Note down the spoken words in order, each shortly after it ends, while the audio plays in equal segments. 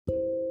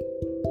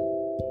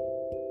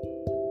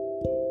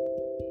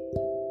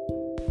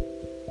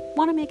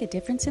Want to make a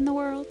difference in the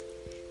world?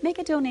 Make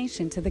a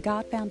donation to the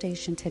God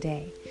Foundation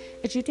today,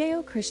 a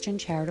Judeo-Christian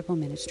charitable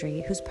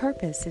ministry whose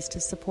purpose is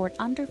to support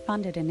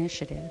underfunded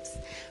initiatives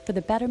for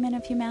the betterment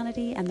of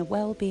humanity and the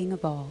well-being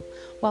of all,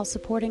 while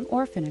supporting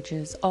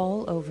orphanages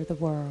all over the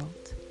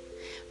world.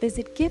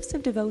 Visit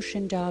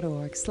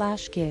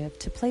giftsofdevotion.org/give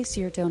to place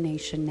your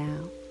donation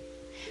now.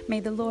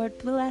 May the Lord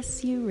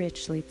bless you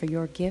richly for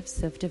your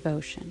gifts of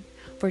devotion,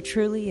 for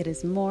truly it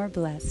is more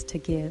blessed to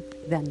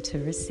give than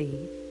to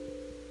receive.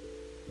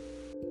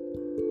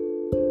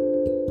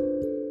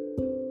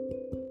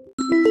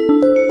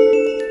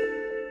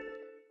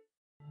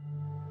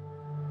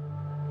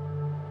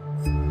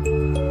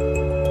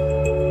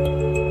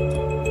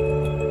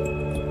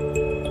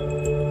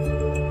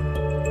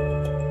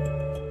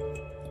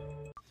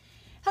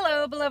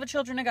 Hello, beloved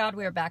children of God.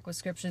 We are back with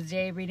Scripture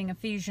today, reading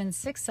Ephesians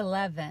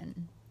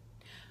 6:11.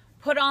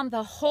 Put on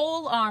the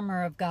whole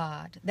armor of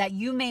God, that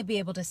you may be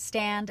able to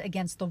stand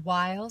against the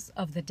wiles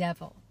of the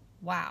devil.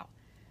 Wow.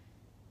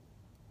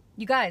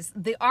 You guys,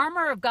 the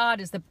armor of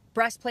God is the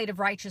breastplate of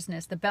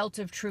righteousness, the belt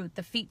of truth,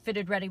 the feet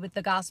fitted ready with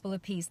the gospel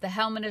of peace, the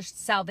helmet of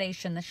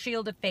salvation, the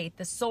shield of faith,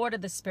 the sword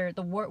of the Spirit,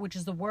 the word, which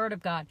is the word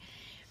of God.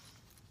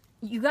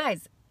 You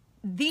guys,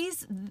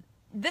 this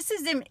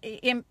is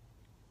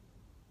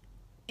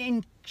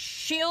in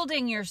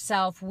shielding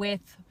yourself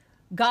with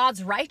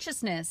God's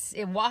righteousness,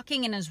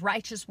 walking in his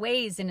righteous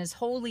ways, in his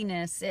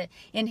holiness,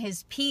 in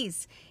his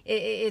peace.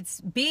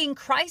 It's being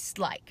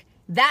Christ-like.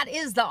 That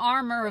is the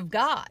armor of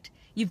God.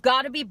 You've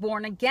got to be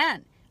born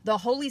again. The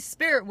Holy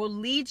Spirit will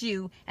lead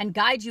you and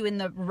guide you in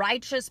the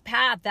righteous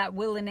path that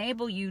will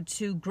enable you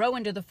to grow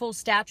into the full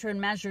stature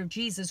and measure of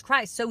Jesus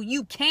Christ, so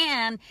you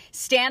can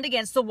stand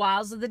against the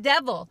wiles of the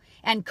devil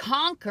and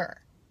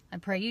conquer. I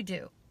pray you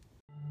do.